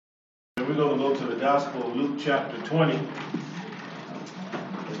We're going to go to the Gospel of Luke chapter 20.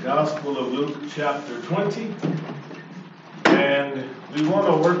 The Gospel of Luke chapter 20. And we want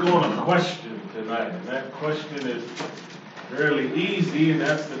to work on a question tonight. And that question is fairly easy, and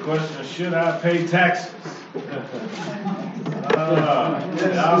that's the question, should I pay taxes? The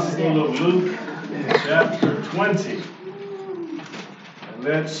Gospel of Luke chapter 20. And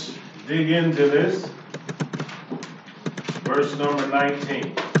let's dig into this. Verse number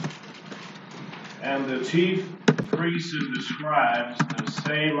 19. And the chief priests and the scribes the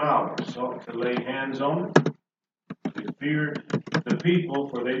same hour sought to lay hands on him. They feared the people,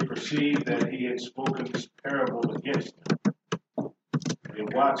 for they perceived that he had spoken this parable against them. They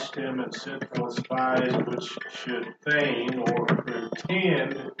watched him and sent forth spies which should feign or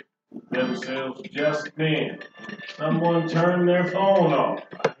pretend themselves just men. Someone turned their phone off.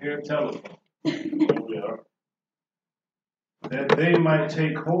 I hear a telephone. Oh, yeah. That they might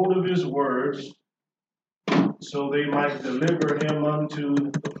take hold of his words, so they might deliver him unto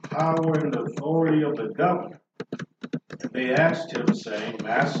the power and authority of the governor. And they asked him, saying,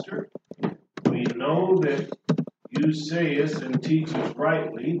 Master, we know that you sayest and teachest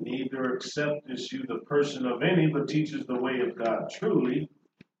rightly, neither acceptest you the person of any, but teachest the way of God truly.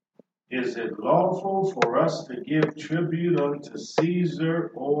 Is it lawful for us to give tribute unto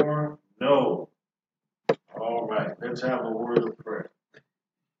Caesar or no? All right, let's have a word of prayer.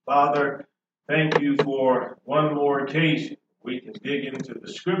 Father, thank you for one more occasion. We can dig into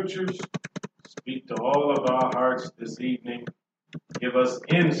the scriptures, speak to all of our hearts this evening. Give us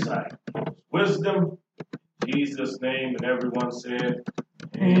insight, wisdom. In Jesus' name, and everyone said,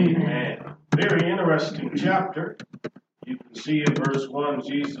 Amen. Very interesting chapter. You can see in verse 1,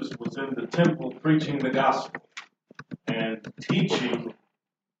 Jesus was in the temple preaching the gospel and teaching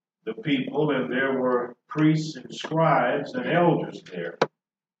the people, and there were priests and scribes and elders there.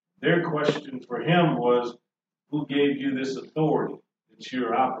 Their question for him was, who gave you this authority that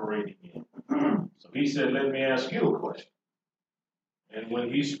you're operating in? So he said, let me ask you a question. And when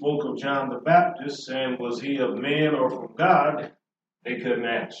he spoke of John the Baptist, saying, was he of men or from God? They couldn't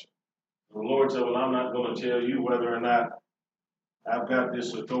answer. The Lord said, well, I'm not going to tell you whether or not I've got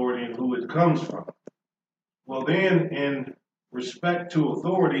this authority and who it comes from. Well, then, in respect to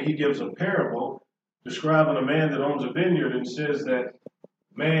authority, he gives a parable describing a man that owns a vineyard and says that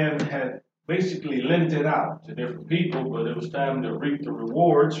man had basically lent it out to different people, but it was time to reap the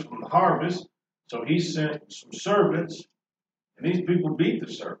rewards from the harvest. So he sent some servants, and these people beat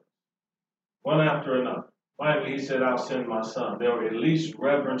the servants, one after another. Finally, he said, I'll send my son. They'll at least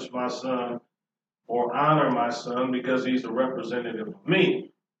reverence my son or honor my son because he's a representative of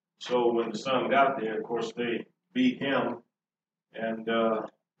me. So when the son got there, of course, they beat him and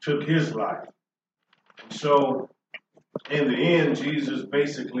took his life. And so in the end, Jesus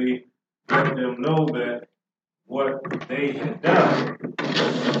basically let them know that what they had done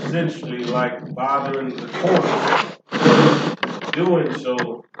was essentially like bothering the court. Doing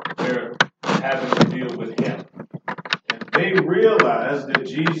so, they're having to deal with him. And they realized that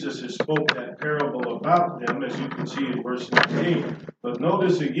Jesus had spoke that parable about them, as you can see in verse 19. But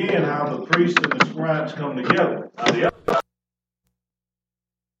notice again how the priests and the scribes come together. Now, the other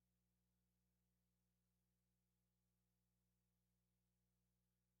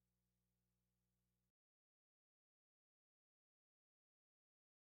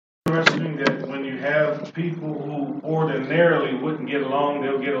interesting that when you have people who ordinarily wouldn't get along,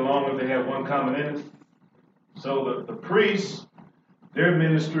 they'll get along if they have one common enemy. So the priests, their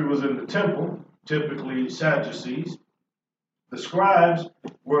ministry was in the temple, typically Sadducees. The scribes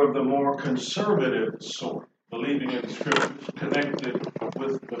were of the more conservative sort, believing in the scriptures, connected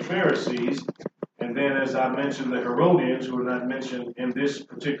with the Pharisees. And then, as I mentioned, the Herodians, who are not mentioned in this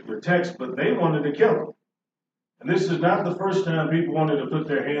particular text, but they wanted to kill him. And this is not the first time people wanted to put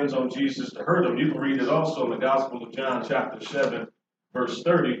their hands on Jesus to hurt him. You can read it also in the Gospel of John, chapter 7, verse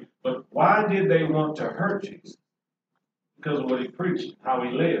 30. But why did they want to hurt Jesus? Because of what he preached, how he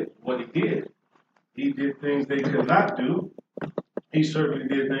lived, what he did. He did things they could not do. He certainly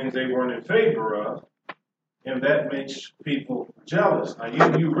did things they weren't in favor of. And that makes people jealous.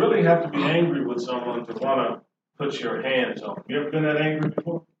 Now, you really have to be angry with someone to want to put your hands on them. You ever been that angry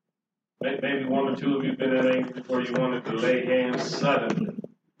before? Maybe one or two of you have been that angry before you wanted to lay hands suddenly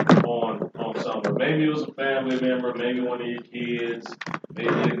on someone. Maybe it was a family member, maybe one of your kids, maybe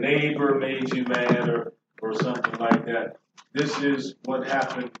a neighbor made you mad or something like that. This is what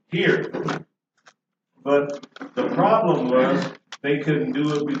happened here. But the problem was they couldn't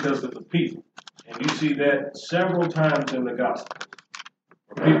do it because of the people. And you see that several times in the Gospels,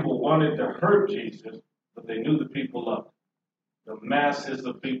 where people wanted to hurt Jesus, but they knew the people loved him. The masses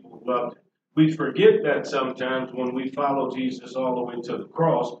of people loved him. We forget that sometimes when we follow Jesus all the way to the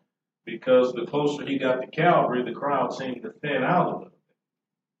cross, because the closer he got to Calvary, the crowd seemed to thin out a little bit.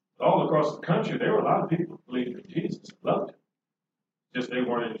 But all across the country, there were a lot of people who believed in Jesus and loved him. Just they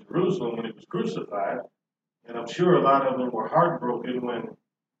weren't in Jerusalem when he was crucified. And I'm sure a lot of them were heartbroken when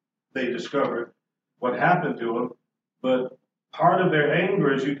they discovered what happened to him. But part of their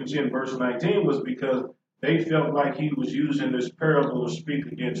anger, as you can see in verse 19, was because they felt like he was using this parable to speak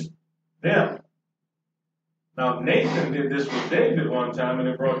against them. Now, Nathan did this with David one time, and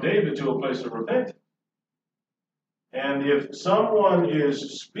it brought David to a place of repentance. And if someone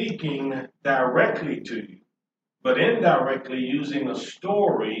is speaking directly to you, but indirectly using a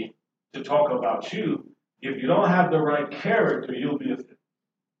story to talk about you, if you don't have the right character, you'll be offended.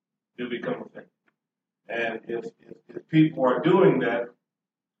 You'll become offended. And if people are doing that,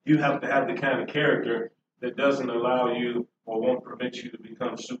 you have to have the kind of character that doesn't allow you or won't permit you to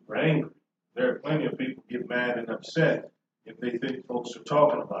become super angry. There are plenty of people get mad and upset if they think folks are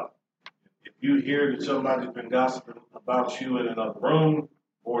talking about them. If you hear that somebody's been gossiping about you in another room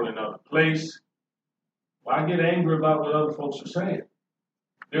or in another place, why get angry about what other folks are saying?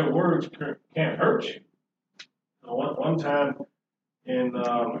 Their words can't hurt you. One time in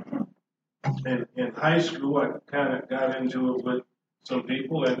high school, I kind of got into it with some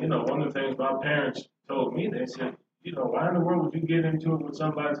people, and one of the things my parents told me, they said, why in the world would you get into it with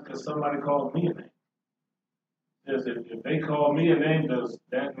somebody because somebody called me a name? Says if they call me a name, does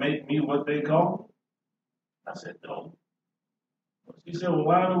that make me what they call me? I said, no. She said, well,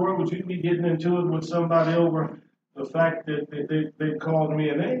 why in the world would you be getting into it with somebody over the fact that they called me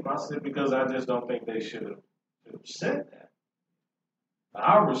a name? I said, because I just don't think they should have said that.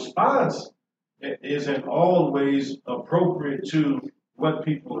 Our response isn't always appropriate to what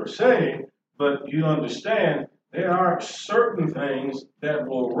people are saying, but you understand there are certain things that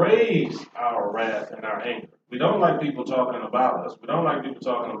will raise our wrath and our anger. We don't like people talking about us. We don't like people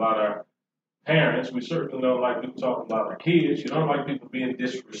talking about our parents. We certainly don't like people talking about our kids. You don't like people being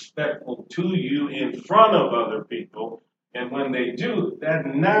disrespectful to you in front of other people. And when they do, that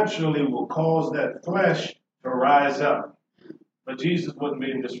naturally will cause that flesh to rise up. But Jesus wasn't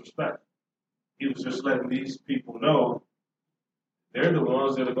being disrespectful. He was just letting these people know they're the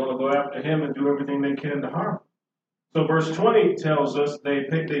ones that are going to go after him and do everything they can to harm him. So verse 20 tells us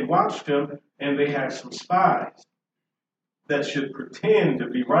they watched him and they had some spies that should pretend to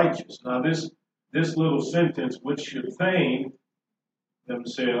be righteous. Now this little sentence, which should feign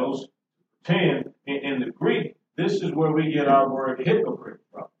themselves, pretend, in the Greek, this is where we get our word hypocrite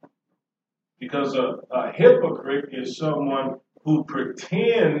from. Because a hypocrite is someone who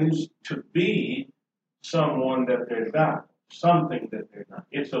pretends to be someone that they're not, something that they're not.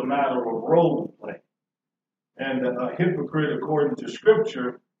 It's a matter of role play. And a hypocrite, according to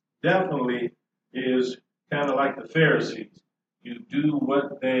Scripture, definitely is kind of like the Pharisees. You do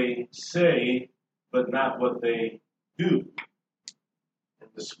what they say, but not what they do. And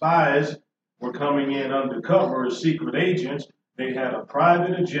the spies were coming in undercover as secret agents. They had a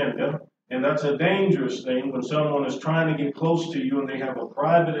private agenda, and that's a dangerous thing when someone is trying to get close to you and they have a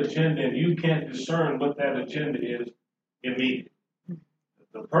private agenda and you can't discern what that agenda is immediately.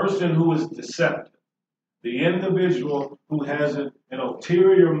 The person who is deceptive, the individual who has an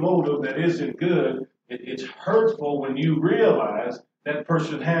ulterior motive that isn't good, it's hurtful when you realize that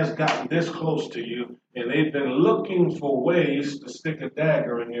person has gotten this close to you and they've been looking for ways to stick a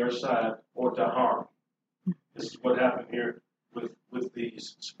dagger in your side or to harm. This is what happened here with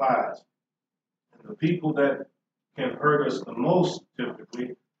these spies. And the people that can hurt us the most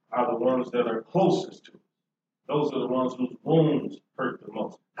typically are the ones that are closest to us. Those are the ones whose wounds hurt the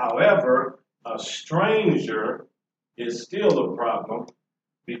most. However, a stranger is still a problem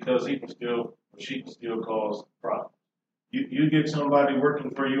because she can still cause problems. You get somebody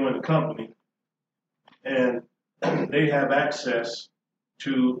working for you in a company and they have access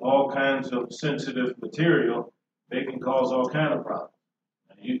to all kinds of sensitive material, they can cause all kinds of problems.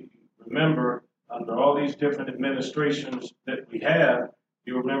 And you remember, under all these different administrations that we have,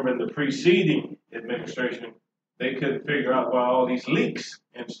 you remember in the preceding administration, they couldn't figure out why all these leaks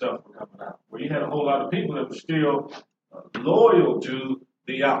and stuff were coming out. Where you had a whole lot of people that were still loyal to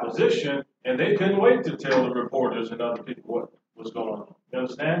the opposition, and they couldn't wait to tell the reporters and other people what was going on. You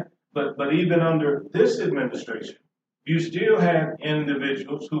understand? But even under this administration, you still had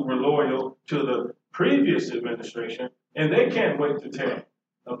individuals who were loyal to the previous administration, and they can't wait to tell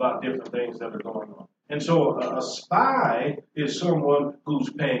about different things that are going on. And so a spy is someone who's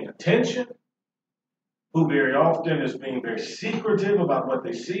paying attention, who very often is being very secretive about what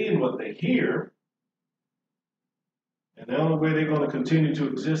they see and what they hear. And the only way they're going to continue to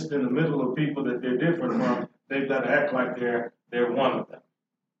exist in the middle of people that they're different from, they've got to act like they're one of them.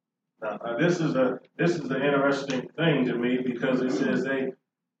 Now, this is an interesting thing to me, because it says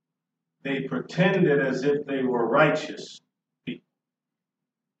they pretended as if they were righteous people.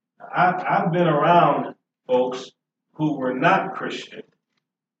 I've been around folks who were not Christian,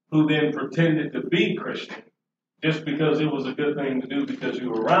 who then pretended to be Christian just because it was a good thing to do because you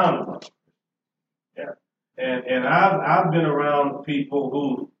were around them. Yeah. And I've been around people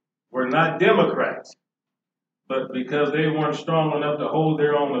who were not Democrats, but because they weren't strong enough to hold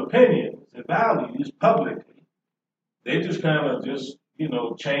their own opinions and values publicly, they just kind of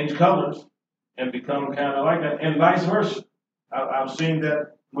change colors and become kind of like that, and vice versa. I've seen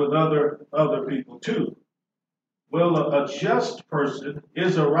that with other people too. Well, a just person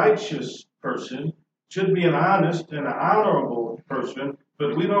is a righteous person, should be an honest and an honorable person,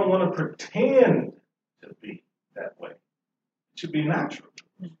 but we don't want to pretend to be that way. It should be natural.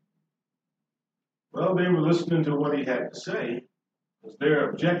 Well, they were listening to what he had to say, because their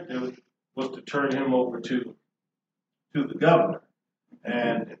objective was to turn him over to the governor.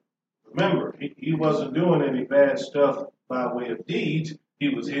 And remember, he wasn't doing any bad stuff by way of deeds. He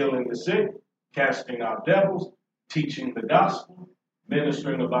was healing the sick, casting out devils, teaching the gospel,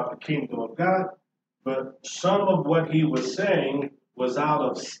 ministering about the kingdom of God. But some of what he was saying was out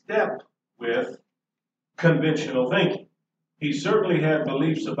of step with conventional thinking. He certainly had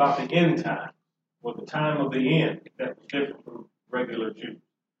beliefs about the end time, or the time of the end, that was different from regular Jews.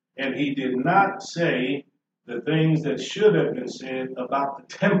 And he did not say the things that should have been said about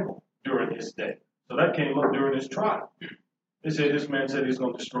the temple during his day. So that came up during his trial. They said, this man said he's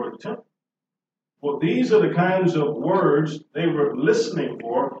going to destroy the temple. Well, these are the kinds of words they were listening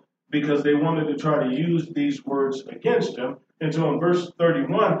for, because they wanted to try to use these words against him. And so in verse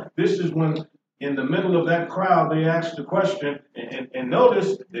 31, this is when, in the middle of that crowd, they asked the question, and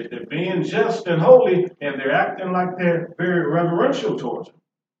notice that they're being just and holy, and they're acting like they're very reverential towards him.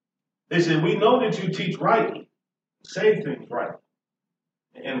 They said, we know that you teach rightly, say things rightly.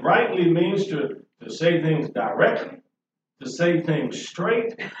 And rightly means to say things directly, to say things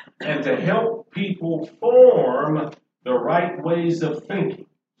straight, and to help people form the right ways of thinking.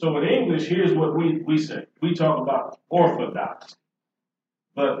 So in English, here's what we say. We talk about orthodox.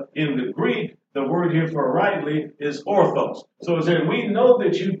 But in the Greek, the word here for rightly is orthos. So it's saying we know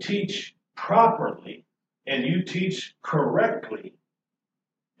that you teach properly and you teach correctly,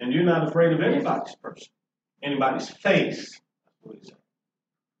 and you're not afraid of anybody's person, anybody's face. That's what he said.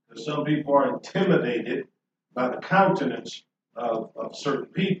 Because some people are intimidated by the countenance of certain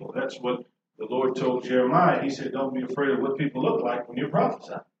people. That's what the Lord told Jeremiah. He said, don't be afraid of what people look like when you're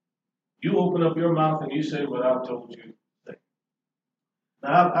prophesying. You open up your mouth and you say what I've told you to say.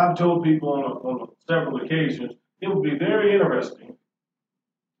 Now, I've told people on several occasions, it would be very interesting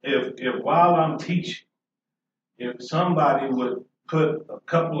if while I'm teaching, if somebody would put a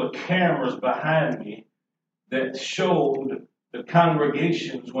couple of cameras behind me that showed the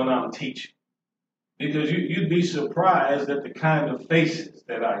congregations when I'm teaching. Because you'd be surprised at the kind of faces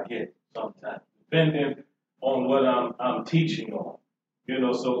that I get sometimes, depending on what I'm teaching on.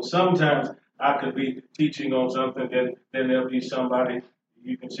 So sometimes I could be teaching on something, then there'll be somebody,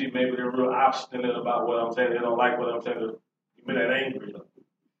 you can see maybe they're real obstinate about what I'm saying. They don't like what I'm saying. You've been that angry.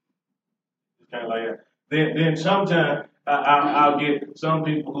 It's kind of like that. Then sometimes I'll get some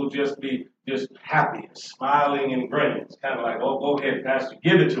people who just be just happy, smiling and grinning. It's kind of like, oh, go ahead, Pastor,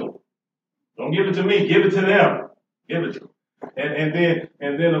 give it to them. Don't give it to me, give it to them. Give it to them.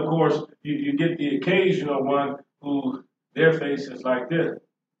 And then of course you get the occasional one who their face is like this.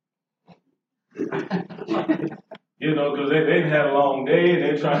 Because they've had a long day and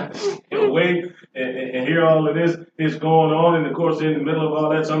they're trying to stay awake and hear all of this is going on. And of course, in the middle of all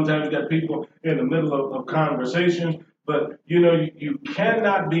that, sometimes you got people in the middle of conversations. But you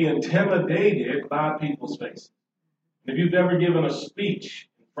cannot be intimidated by people's faces. If you've ever given a speech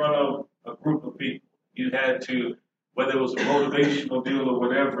in front of a group of people, you had to, whether it was a motivational deal or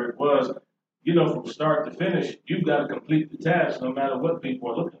whatever it was, from start to finish, you've got to complete the task no matter what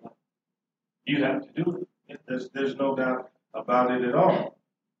people are looking like. You have to do it. There's no doubt about it at all.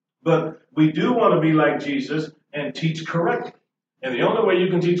 But we do want to be like Jesus and teach correctly. And the only way you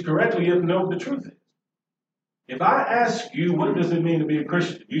can teach correctly, you have to know what the truth is. If I ask you, what does it mean to be a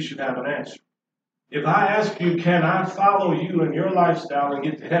Christian? You should have an answer. If I ask you, can I follow you in your lifestyle and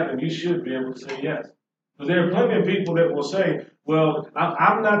get to heaven? You should be able to say yes. Because there are plenty of people that will say, well,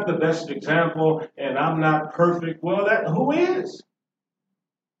 I'm not the best example and I'm not perfect. Well, who is?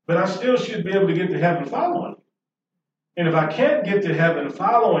 But I still should be able to get to heaven following you. And if I can't get to heaven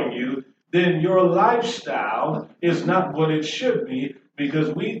following you, then your lifestyle is not what it should be,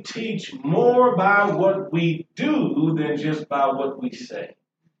 because we teach more by what we do than just by what we say.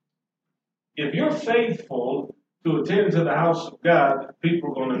 If you're faithful to attend to the house of God,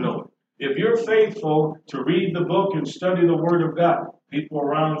 people are going to know it. If you're faithful to read the book and study the Word of God, people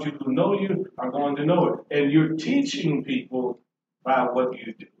around you who know you are going to know it. And you're teaching people by what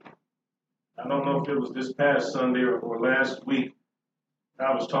you do. I don't know if it was this past Sunday or last week.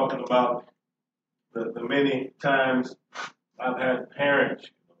 I was talking about the many times I've had parents,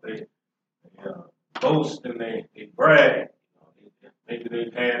 they boast and they brag. Maybe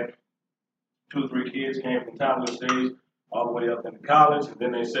they've had 2 or 3 kids, came from toddler stage all the way up into college, and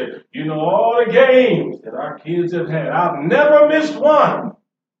then they say, all the games that our kids have had, I've never missed one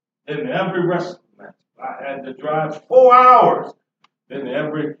in every wrestling match. I had to drive 4 hours in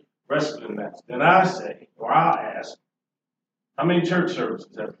every wrestling match. Then I say, or I'll ask, how many church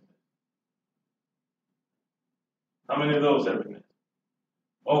services have you missed? How many of those have you missed?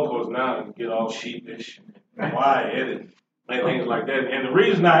 Of course, now you get all sheepish and quiet and things like that. And the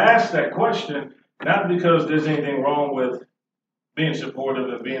reason I ask that question, not because there's anything wrong with being supportive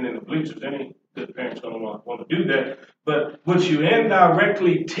and being in the bleachers. Any good parent's going to want to do that. But what you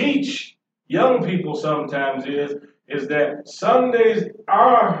indirectly teach young people sometimes is that Sundays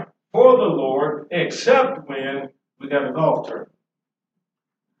are for the Lord, except when we got a golf tournament.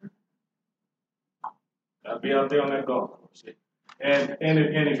 Got to be out there on that golf course. And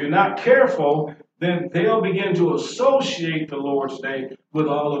if you're not careful, then they'll begin to associate the Lord's Day with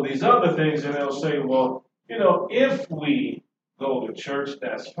all of these other things, and they'll say, well, if we go to church,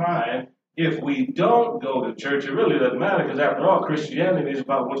 that's fine. If we don't go to church, it really doesn't matter, because after all, Christianity is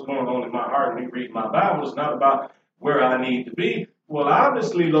about what's going on in my heart and me reading my Bible. It's not about where I need to be. Well,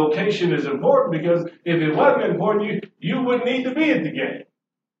 obviously, location is important, because if it wasn't important, you wouldn't need to be at the game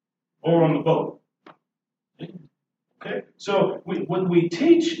or on the boat. Okay, so what we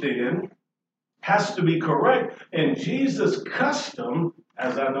teach then has to be correct. And Jesus' custom,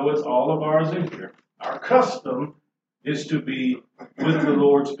 as I know it's all of ours in here, our custom is to be with the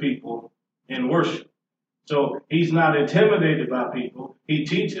Lord's people in worship. So he's not intimidated by people. He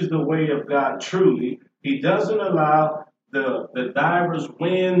teaches the way of God truly. He doesn't allow the divers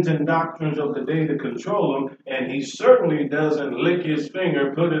winds and doctrines of the day to control him. And he certainly doesn't lick his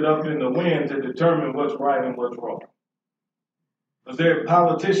finger, put it up in the wind to determine what's right and what's wrong. Because there are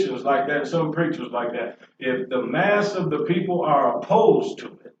politicians like that, some preachers like that. If the mass of the people are opposed to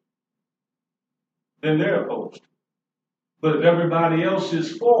it, then they're opposed to it. But if everybody else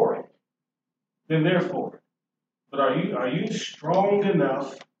is for it, then they're for it. But are you strong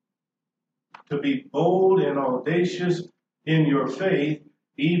enough to be bold and audacious in your faith,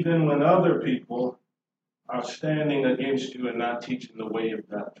 even when other people are standing against you and not teaching the way of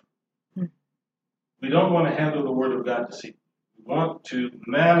God? We don't want to handle the Word of God deceitfully. We want to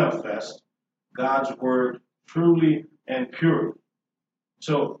manifest God's Word truly and purely.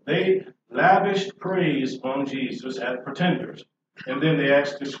 So they lavished praise on Jesus at pretenders. And then they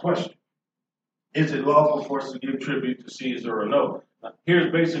asked this question: is it lawful for us to give tribute to Caesar or no? Now,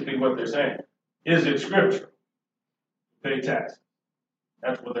 here's basically what they're saying. Is it scriptural to pay taxes?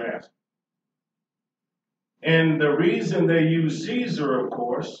 That's what they're asking. And the reason they use Caesar, of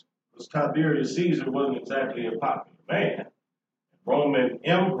course, was Tiberius Caesar wasn't exactly a popular man. Roman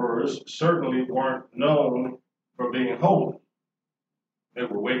emperors certainly weren't known for being holy. They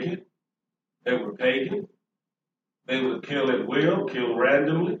were wicked. They were pagan. They would kill at will, kill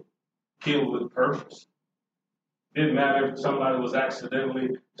randomly, kill with purpose. Didn't matter if somebody was accidentally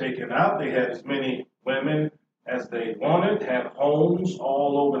taken out. They had as many women as they wanted, had homes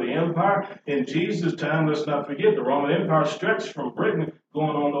all over the empire. In Jesus' time, let's not forget, the Roman Empire stretched from Britain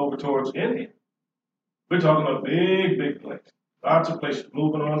going on over towards India. We're talking a big, big place. Lots of places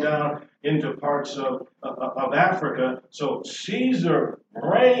moving on down into parts of Africa. So Caesar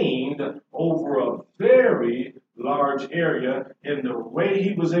reigned over a very large area, and the way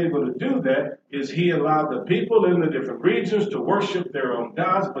he was able to do that is he allowed the people in the different regions to worship their own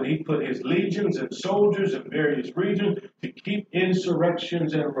gods, but he put his legions and soldiers in various regions to keep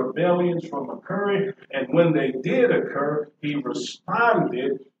insurrections and rebellions from occurring, and when they did occur, he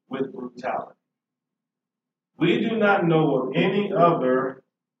responded with brutality. We do not know of any other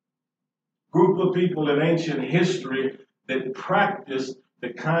group of people in ancient history that practiced the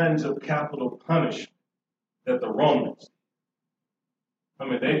kinds of capital punishment that the Romans. I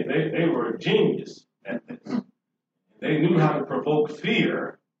mean, they were a genius at this. They knew how to provoke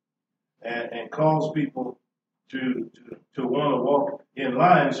fear and cause people to want to walk in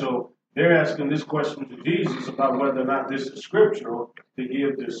line. So they're asking this question to Jesus about whether or not this is scriptural to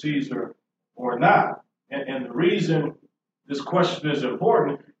give to Caesar or not? And the reason this question is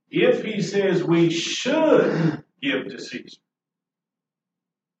important, if he says we should give to Caesar,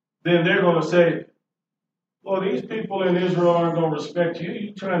 then they're going to say, well, these people in Israel aren't going to respect you.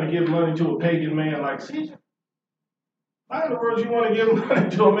 You're trying to give money to a pagan man like Caesar. Why in the world you want to give money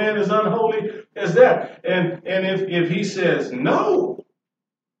to a man as unholy as that? And if he says no,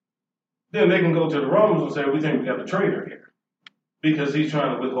 then they can go to the Romans and say, we think we got a traitor here because he's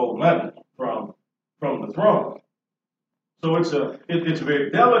trying to withhold money from the throne. So it's a very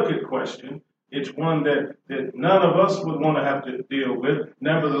delicate question. It's one that none of us would want to have to deal with.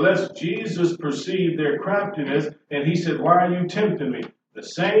 Nevertheless, Jesus perceived their craftiness, and he said, why are you tempting me? The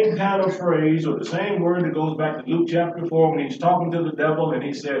same kind of phrase or the same word that goes back to Luke chapter 4 when he's talking to the devil, and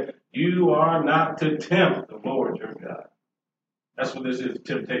he said, you are not to tempt the Lord your God. That's what this is,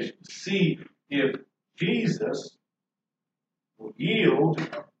 temptation. See if Jesus will yield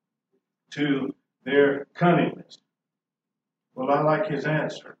to their cunningness. Well, I like his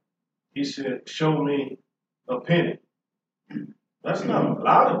answer. He said, show me a penny. That's not a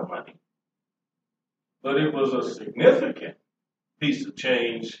lot of money, but it was a significant piece of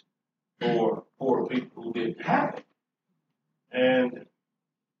change for poor people who didn't have it. And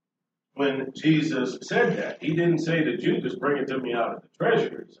when Jesus said that, he didn't say to Judas, bring it to me out of the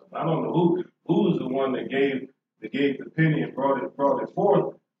treasury. So I don't know who's the one that gave the penny and brought it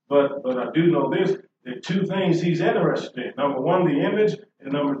forth, but I do know this. There are two things he's interested in. Number one, the image,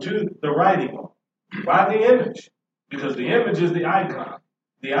 and number two, the writing on it. Why the image? Because the image is the icon.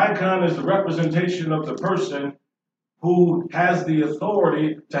 The icon is the representation of the person who has the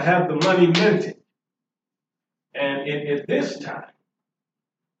authority to have the money minted. And at this time,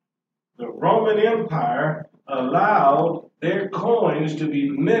 the Roman Empire allowed their coins to be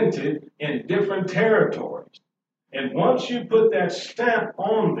minted in different territories. And once you put that stamp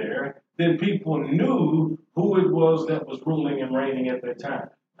on there, then people knew who it was that was ruling and reigning at that time.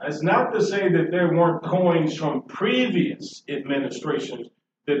 It's not to say that there weren't coins from previous administrations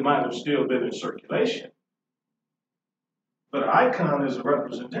that might have still been in circulation. But icon is a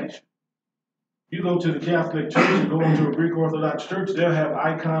representation. You go to the Catholic Church and go into a Greek Orthodox church, they'll have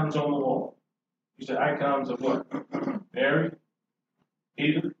icons on the wall. You say icons of what? Mary,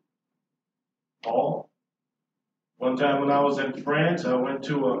 Peter, Paul. One time when I was in France, I went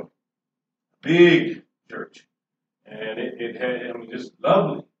to a big church. And it had this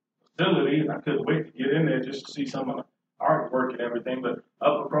lovely facility. I couldn't wait to get in there just to see some of the artwork and everything. But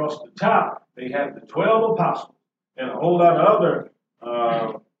up across the top, they had the 12 apostles and a whole lot of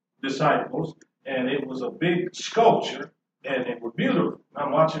other disciples. And it was a big sculpture, and it was beautiful.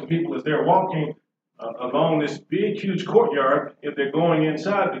 I'm watching people as they're walking along this big, huge courtyard if they're going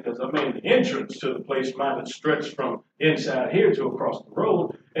inside, because, the entrance to the place might have stretched from inside here to across the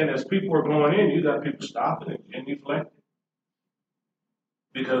road. And as people are going in, you got people stopping and genuflecting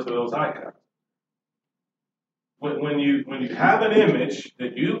because of those icons. When you have an image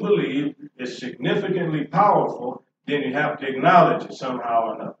that you believe is significantly powerful, then you have to acknowledge it somehow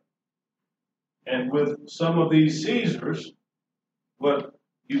or another. And with some of these Caesars, what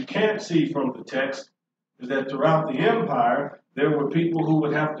you can't see from the text is that throughout the empire, there were people who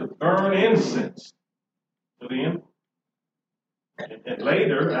would have to burn incense to the emperor. And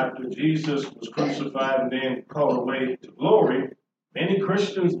later, after Jesus was crucified and then called away to glory, many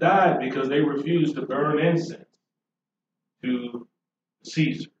Christians died because they refused to burn incense to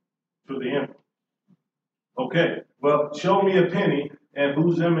Caesar, to the emperor. Okay, well, show me a penny and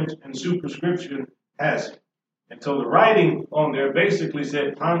whose image and superscription has it. And so the writing on there basically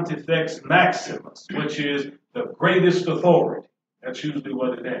said Pontifex Maximus, which is the greatest authority. That's usually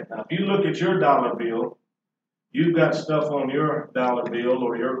what it had. Now, if you look at your dollar bill, you've got stuff on your dollar bill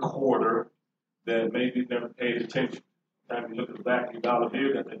or your quarter that maybe you've never paid attention. Every time you look at the back of your dollar bill,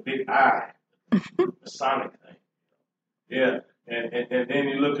 you got that big eye, the Sonic thing. Yeah, and then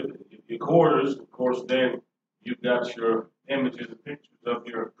you look at your quarters, of course, then you've got your images and pictures of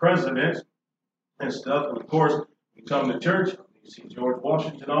your presidents and stuff. And of course, you come to church, you see George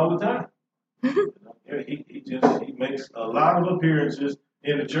Washington all the time. He makes a lot of appearances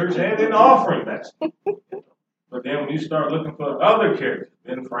in the church and in the offering basket. But then when you start looking for other characters,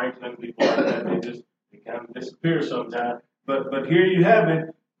 Ben Franklin, people like that, they kind of disappear sometimes. But here you have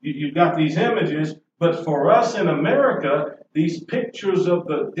it. You've got these images. But for us in America, these pictures of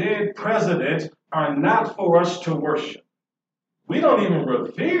the dead presidents are not for us to worship. We don't even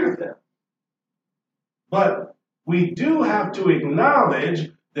revere them. But we do have to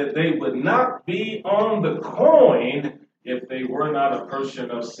acknowledge that they would not be on the coin if they were not a person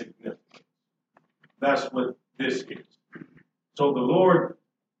of significance. That's what this is. So the Lord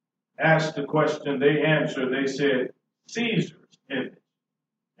asked the question, they answered, they said, Caesar's image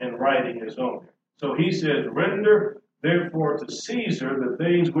and writing is on there. So he says, render therefore to Caesar the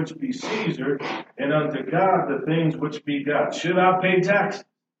things which be Caesar, and unto God the things which be God. Should I pay taxes?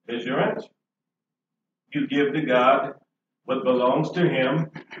 Is your answer. You give to God what belongs to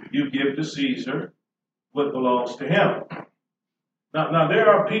him. You give to Caesar what belongs to him. Now there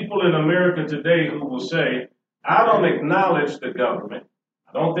are people in America today who will say, I don't acknowledge the government.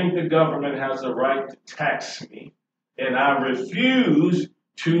 I don't think the government has a right to tax me, and I refuse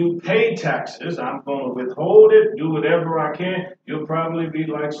to pay taxes. I'm going to withhold it, do whatever I can. You'll probably be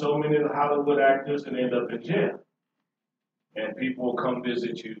like so many of the Hollywood actors and end up in jail. And people will come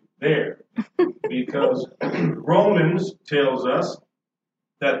visit you there. Because Romans tells us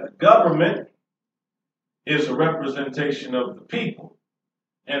that the government is a representation of the people,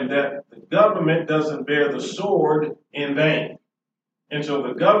 and that the government doesn't bear the sword in vain. And so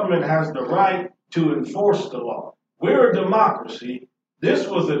the government has the right to enforce the law. We're a democracy. This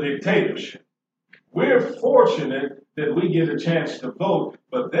was a dictatorship. We're fortunate that we get a chance to vote,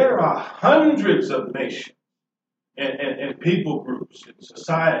 but there are hundreds of nations and people groups and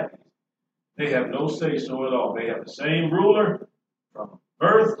societies. They have no say-so at all. They have the same ruler from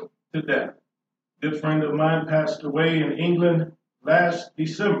birth to death. A good friend of mine passed away in England last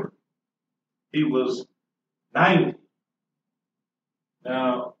December. He was 90.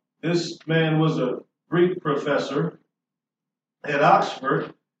 Now, this man was a Greek professor at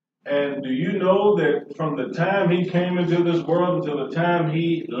Oxford, and do you know that from the time he came into this world until the time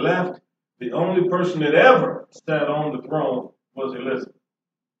he left, the only person that ever sat on the throne was Elizabeth.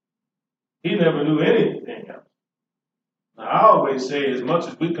 He never knew anything else. Now, I always say, as much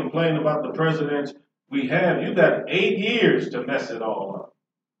as we complain about the presidents we have, you got 8 years to mess it all up.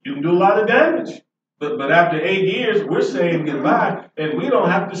 You can do a lot of damage. But after 8 years, we're saying goodbye, and we don't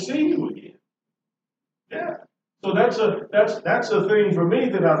have to see you again. Yeah. So that's a thing for me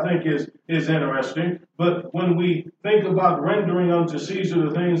that I think is interesting. But when we think about rendering unto Caesar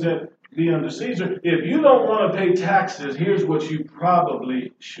the things that be unto Caesar, if you don't want to pay taxes, here's what you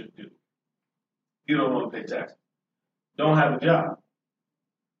probably should do. You don't want to pay taxes. Don't have a job.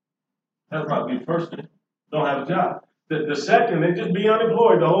 That'll probably be the first thing. Don't have a job. The second thing, just be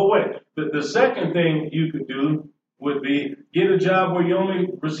unemployed the whole way. The second thing you could do would be get a job where you only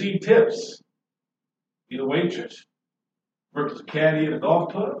receive tips. Be a waitress. Work as a caddy at a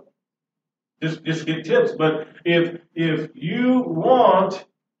golf club. Just get tips. But if you want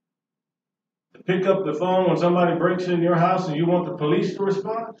to pick up the phone when somebody breaks in your house and you want the police to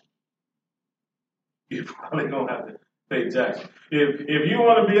respond, you're probably gonna have to pay taxes. If you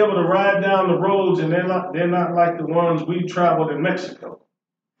want to be able to ride down the roads and they're not like the ones we traveled in Mexico,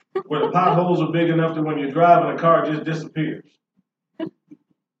 where the potholes are big enough that when you're driving, a car just disappears,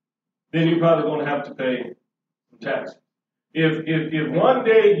 then you're probably going to have to pay some taxes. If one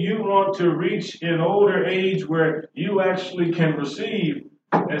day you want to reach an older age where you actually can receive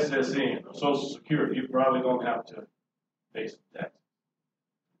SSN or Social Security, you're probably going to have to pay some taxes.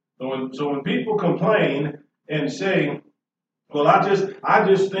 So when people complain and say, well, I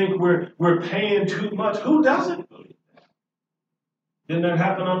just think we're paying too much, who doesn't believe that? Didn't that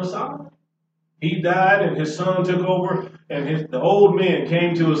happen on the Solomon? He died and his son took over, and the old men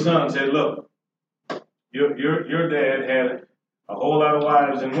came to his son and said, look, your dad had a whole lot of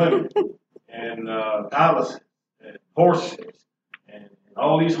wives and women and palaces and horses and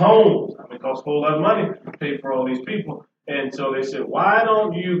all these homes. I mean, it costs a whole lot of money to pay for all these people. And so they said, why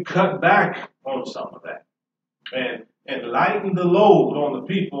don't you cut back on some of that and lighten the load on the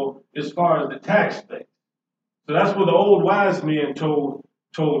people as far as the tax base? So that's what the old wise men told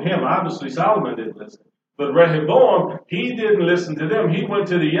him. Obviously, Solomon didn't listen. But Rehoboam, he didn't listen to them. He went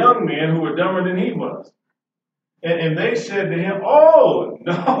to the young men who were dumber than he was. And they said to him, oh,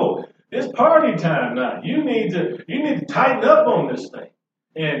 no, it's party time now. You need to tighten up on this thing.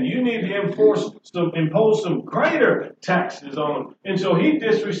 And you need to impose some greater taxes on them. And so he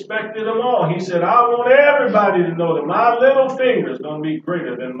disrespected them all. He said, I want everybody to know that my little finger is going to be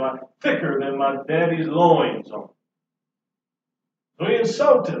thicker than my daddy's loins on. So he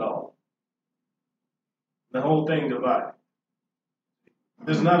insulted all. The whole thing divided.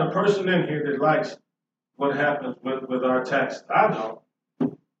 There's not a person in here that likes what happens with our taxes. I don't.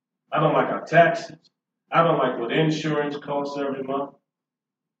 I don't like our taxes. I don't like what insurance costs every month.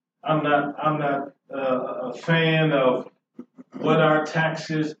 I'm not a fan of what our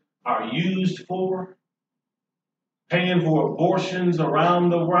taxes are used for. Paying for abortions around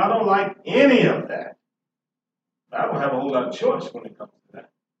the world. I don't like any of that. I don't have a whole lot of choice when it comes to that.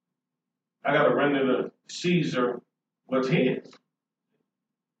 I got to render to Caesar what's his.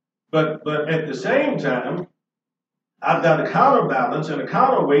 But at the same time, I've got a counterbalance and a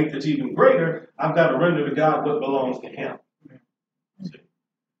counterweight that's even greater. I've got to render to God what belongs to Him.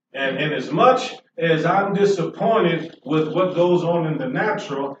 And as much as I'm disappointed with what goes on in the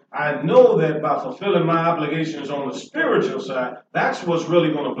natural, I know that by fulfilling my obligations on the spiritual side, that's what's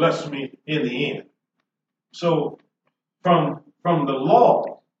really going to bless me in the end. So from the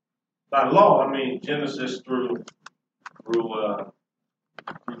law, by law, I mean Genesis through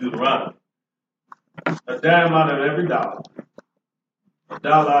Deuteronomy. A dime out of every dollar, a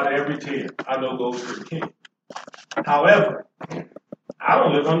dollar out of every 10, I know goes to the king. However, I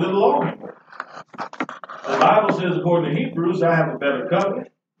don't live under the law anymore. The Bible says, according to Hebrews, I have a better covenant,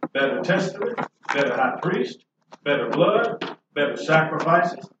 better testament, better high priest, better blood, better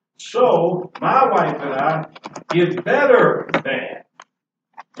sacrifices. So my wife and I get better than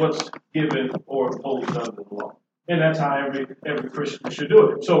what's given or imposed under the law. And that's how every Christian should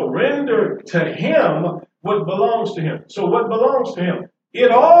do it. So render to Him what belongs to Him. So what belongs to Him?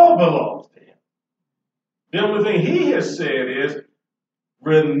 It all belongs to Him. The only thing He has said is,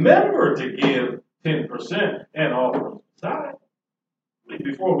 remember to give 10% and offerings beside.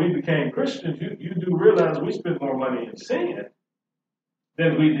 Before we became Christians, you do realize we spent more money in sin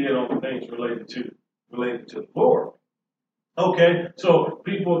than we did on the things related to the Lord. Okay, so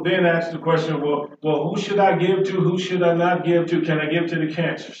people then ask the question, well, who should I give to? Who should I not give to? Can I give to the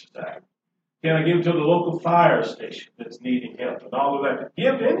Cancer Society? Can I give to the local fire station that's needing help and all of that?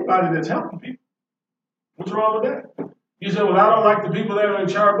 Give to anybody that's helping people. What's wrong with that? You say, well, I don't like the people that are in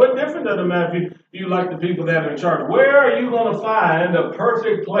charge. What difference does it matter if you like the people that are in charge? Where are you going to find a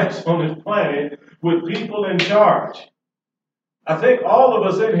perfect place on this planet with people in charge? I think all of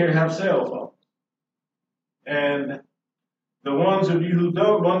us in here have cell phones. And the ones of you who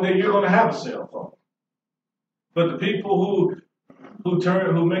don't, one day you're going to have a cell phone. But the people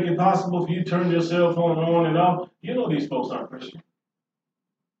who make it possible for you to turn your cell phone on and off, you know these folks aren't Christian.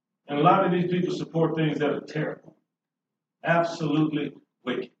 And a lot of these people support things that are terrible. Absolutely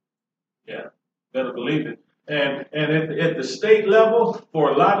wicked. Yeah, better believe it. And at the state level,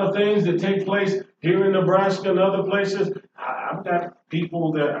 for a lot of things that take place here in Nebraska and other places, I've got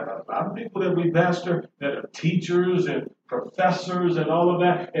people that we pastor that are teachers and professors and all of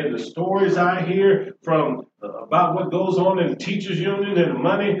that, and the stories I hear from about what goes on in the teachers union and the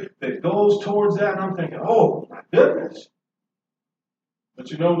money that goes towards that, and I'm thinking, oh my goodness.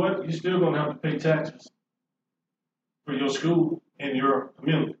 But you know what? You're still going to have to pay taxes for your school and your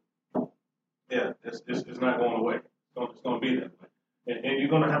community. Yeah, it's not going away. It's going to be that way. And you're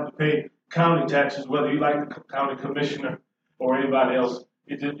going to have to pay county taxes, whether you like the county commissioner or anybody else.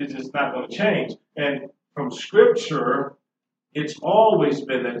 It's just not going to change. And from Scripture, it's always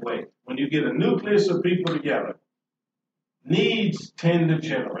been that way. When you get a nucleus of people together, needs tend to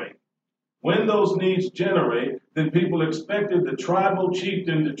generate. When those needs generate, then people expected the tribal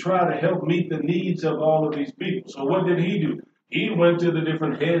chieftain to try to help meet the needs of all of these people. So what did he do? He went to the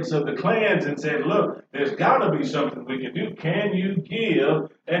different heads of the clans and said, look, there's got to be something we can do. Can you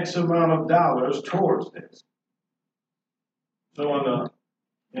give X amount of dollars towards this? So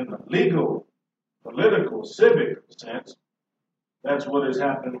in the legal, political, civic sense, that's what has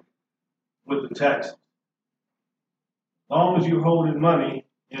happened with the taxes. As long as you're holding money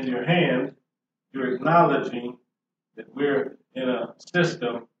in your hand, you're acknowledging that we're in a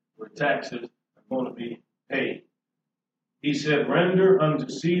system where taxes are going to be paid. He said, render unto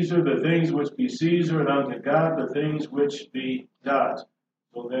Caesar the things which be Caesar, and unto God the things which be God's.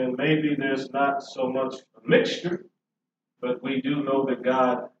 So then maybe there's not so much a mixture, but we do know that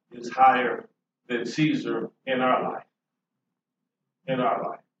God is higher than Caesar in our life. In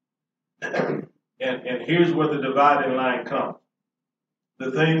our life. And here's where the dividing line comes.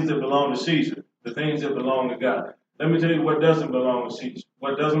 The things that belong to Caesar, the things that belong to God. Let me tell you what doesn't belong to Caesar.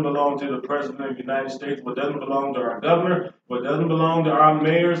 What doesn't belong to the President of the United States, what doesn't belong to our governor, what doesn't belong to our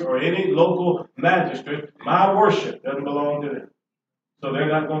mayors or any local magistrate. My worship doesn't belong to them. So they're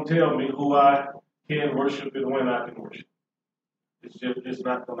not going to tell me who I can worship and when I can worship. It's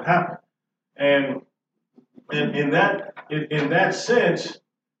not going to happen. And in that sense,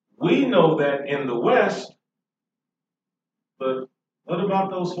 we know that in the West, but what about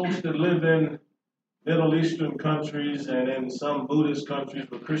those folks that live in Middle Eastern countries and in some Buddhist countries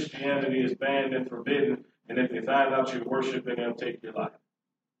where Christianity is banned and forbidden, and if they find out you're worshiping, they'll take your life?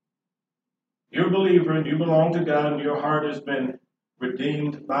 You're a believer and you belong to God and your heart has been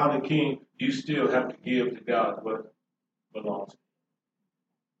redeemed by the King, you still have to give to God what belongs to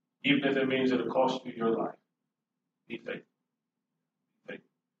you. Even if it means it'll cost you your life. Be faithful. Be faithful.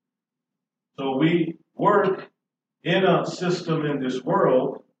 So we work in a system in this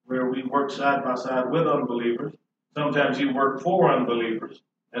world where we work side by side with unbelievers. Sometimes you work for unbelievers,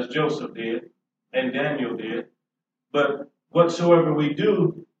 as Joseph did and Daniel did. But whatsoever we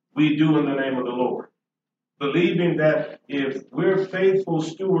do in the name of the Lord. Believing that if we're faithful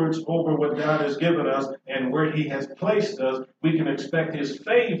stewards over what God has given us and where He has placed us, we can expect His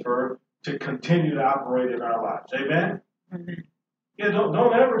favor to continue to operate in our lives. Amen? Amen. Yeah,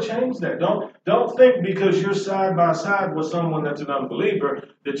 don't ever change that. Don't think because you're side by side with someone that's an unbeliever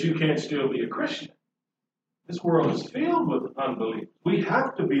that you can't still be a Christian. This world is filled with unbelievers. We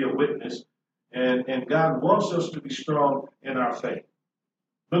have to be a witness, and God wants us to be strong in our faith.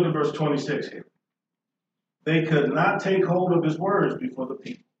 Look at verse 26 here. They could not take hold of his words before the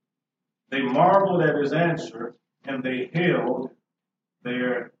people. They marveled at his answer, and they held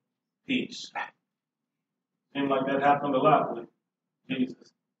their peace. Seems like that happened a lot with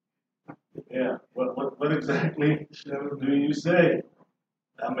Jesus. Yeah, what exactly do you say?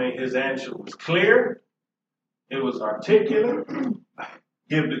 I mean, his answer was clear. It was articulate.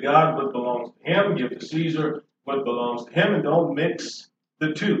 Give to God what belongs to him. Give to Caesar what belongs to him. And don't mix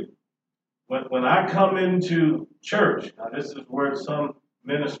the two. When I come into church, now this is where some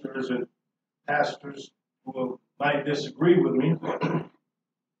ministers and pastors might disagree with me,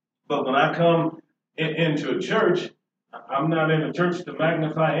 but when I come into a church, I'm not in a church to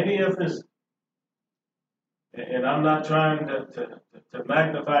magnify any ethnicity. And I'm not trying to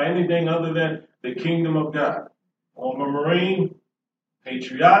magnify anything other than the kingdom of God. I'm a Marine,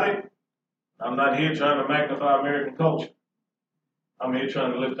 patriotic. I'm not here trying to magnify American culture. I'm here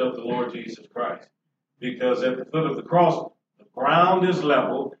trying to lift up the Lord Jesus Christ. Because at the foot of the cross, the ground is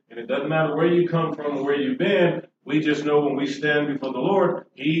level, and it doesn't matter where you come from or where you've been. We just know when we stand before the Lord,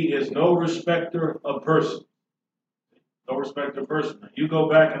 He is no respecter of person. No respecter of person. You go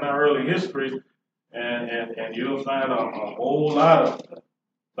back in our early history, and you'll find a whole lot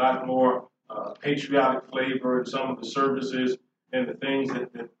more patriotic flavor in some of the services and the things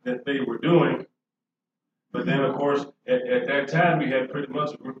that they were doing. But then, of course, at that time, we had pretty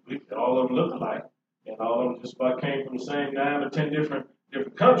much all of them looked alike, and all of them just about came from the same 9 or 10 different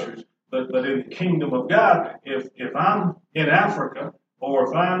countries. But in the kingdom of God, if I'm in Africa, or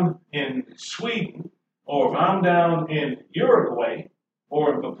if I'm in Sweden, or if I'm down in Uruguay,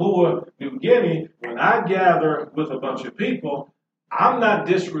 or in Papua New Guinea, when I gather with a bunch of people, I'm not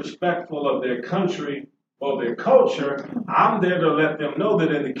disrespectful of their country or their culture. I'm there to let them know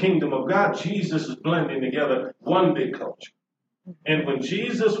that in the kingdom of God, Jesus is blending together one big culture. And when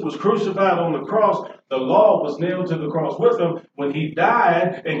Jesus was crucified on the cross, the law was nailed to the cross with him. When he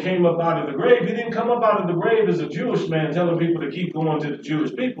died and came up out of the grave, he didn't come up out of the grave as a Jewish man telling people to keep going to the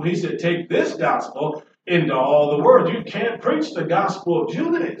Jewish people. He said, take this gospel into all the world. You can't preach the gospel of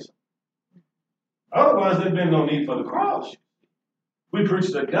Judaism. Otherwise, there'd been no need for the cross. We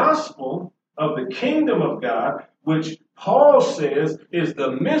preach the gospel of the kingdom of God, which Paul says is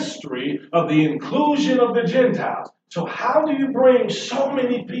the mystery of the inclusion of the Gentiles. So how do you bring so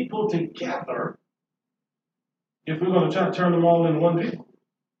many people together if we're going to try to turn them all into one people?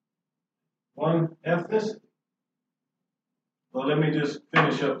 One ethnicity? Well, let me just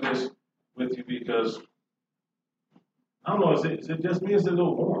finish up this with you because, I don't know, is it just me? Is it a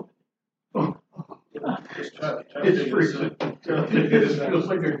little warm? Just try to figure this out.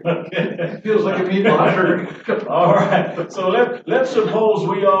 It feels like a meatball. All right. So let's suppose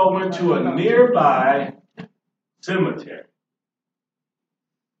we all went to a nearby cemetery.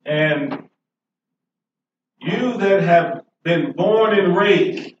 And you that have been born and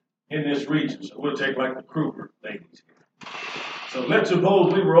raised in this region, so we'll take like the Kruger ladies here. So let's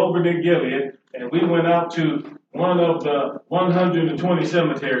suppose we were over near Gilead and we went out to one of the 120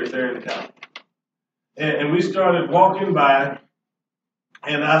 cemeteries there in the county. And we started walking by,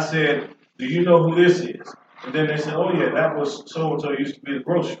 and I said, do you know who this is? And then they said, oh yeah, that was so-and-so used to be the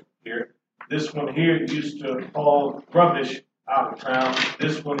grocer here. This one here used to haul rubbish out of town.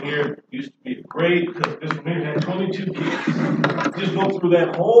 This one here used to be great because this one here had 22 kids. Just go through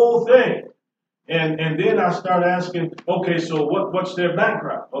that whole thing. And then I start asking, okay, so what's their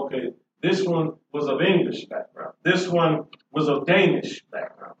background? Okay, this one was of English background. This one was of Danish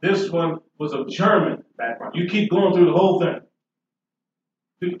background. This one was of German background. You keep going through the whole thing.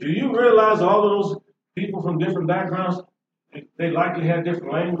 Do you realize all of those people from different backgrounds, they likely had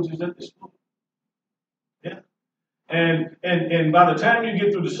different languages at the school? Yeah. And by the time you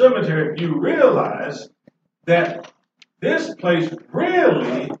get through the cemetery, you realize that this place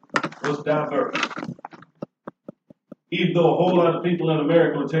really was diverse. Even though a whole lot of people in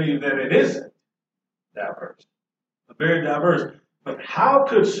America will tell you that it isn't diverse. It's very diverse. But how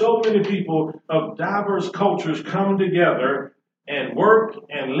could so many people of diverse cultures come together and work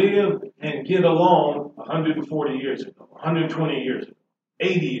and live and get along 140 years ago, 120 years ago,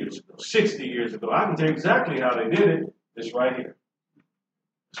 80 years ago, 60 years ago. I can tell you exactly how they did it. It's right here.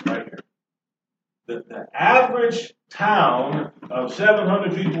 It's right here. The average town of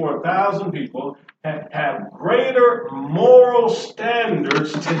 700 people or 1,000 people have greater moral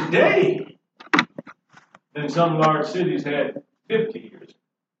standards today than some large cities had 50 years ago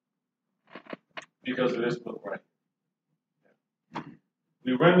because of this book right here.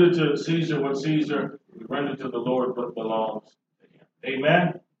 We render to Caesar what Caesar, we render to the Lord what belongs to him.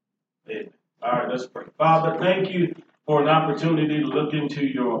 Amen? Amen. All right, let's pray. Father, thank you for an opportunity to look into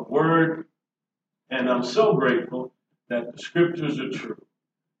your word. And I'm so grateful that the scriptures are true.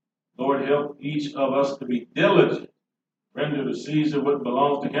 Lord, help each of us to be diligent. Render to Caesar what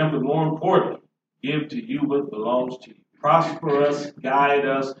belongs to him, but more importantly, give to you what belongs to you. Prosper us, guide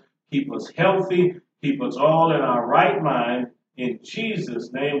us, keep us healthy, keep us all in our right mind. In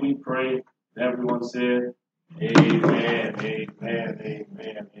Jesus' name we pray. And everyone said, amen, amen,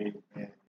 amen, amen.